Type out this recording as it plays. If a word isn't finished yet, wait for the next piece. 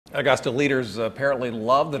Augusta leaders apparently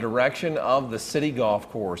love the direction of the city golf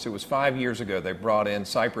course. It was 5 years ago they brought in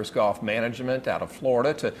Cypress Golf Management out of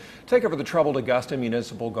Florida to take over the troubled Augusta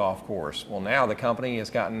Municipal Golf Course. Well, now the company has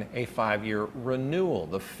gotten a 5-year renewal.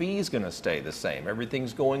 The fee's going to stay the same.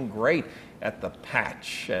 Everything's going great at the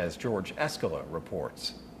Patch, as George Escala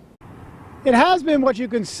reports. It has been what you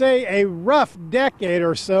can say a rough decade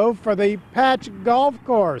or so for the Patch Golf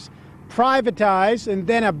Course. Privatized and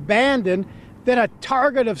then abandoned, then a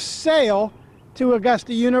target of sale to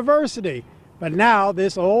Augusta University. But now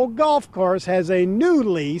this old golf course has a new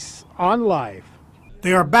lease on life.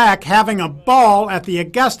 They are back having a ball at the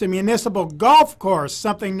Augusta Municipal Golf Course,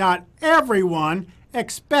 something not everyone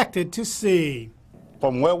expected to see.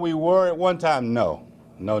 From where we were at one time, no,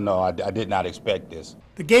 I did not expect this.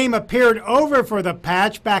 The game appeared over for the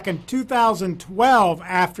Patch back in 2012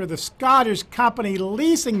 after the Scottish company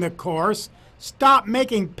leasing the course stopped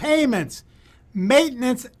making payments.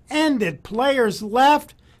 Maintenance ended, players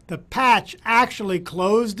left. The Patch actually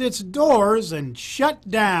closed its doors and shut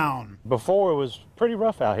down. Before it was pretty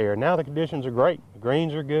rough out here. Now the conditions are great. The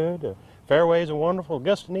greens are good. The fairways are wonderful.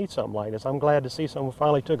 Augusta needs something like this. I'm glad to see someone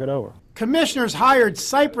finally took it over. Commissioners hired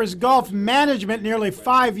Cypress Golf Management nearly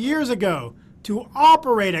 5 years ago to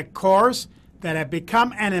operate a course that had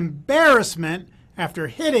become an embarrassment after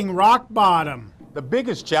hitting rock bottom. The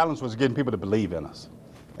biggest challenge was getting people to believe in us.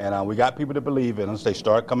 And we got people to believe in us. They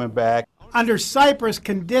started coming back. Under Cypress,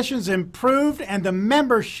 conditions improved and the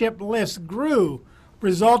membership list grew,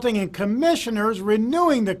 resulting in commissioners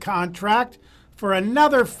renewing the contract for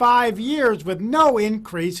another 5 years with no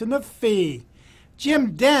increase in the fee.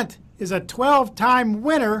 Jim Dent is a 12-time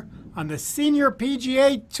winner on the Senior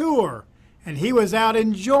PGA Tour, and he was out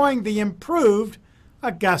enjoying the improved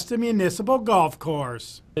Augusta Municipal Golf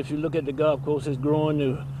Course. If you look at the golf course, it's growing.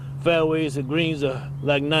 The fairways, the greens are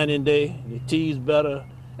like night and day. The tees better,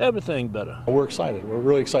 everything better. We're excited. We're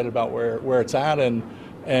really excited about where it's at, and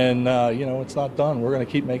you know, it's not done. We're going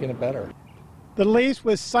to keep making it better. The lease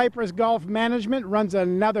with Cypress Golf Management runs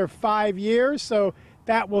another 5 years, so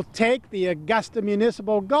that will take the Augusta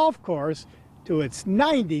Municipal Golf Course to its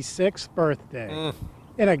 96th birthday.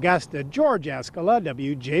 In Augusta, George Escala,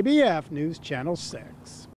 WJBF News Channel 6.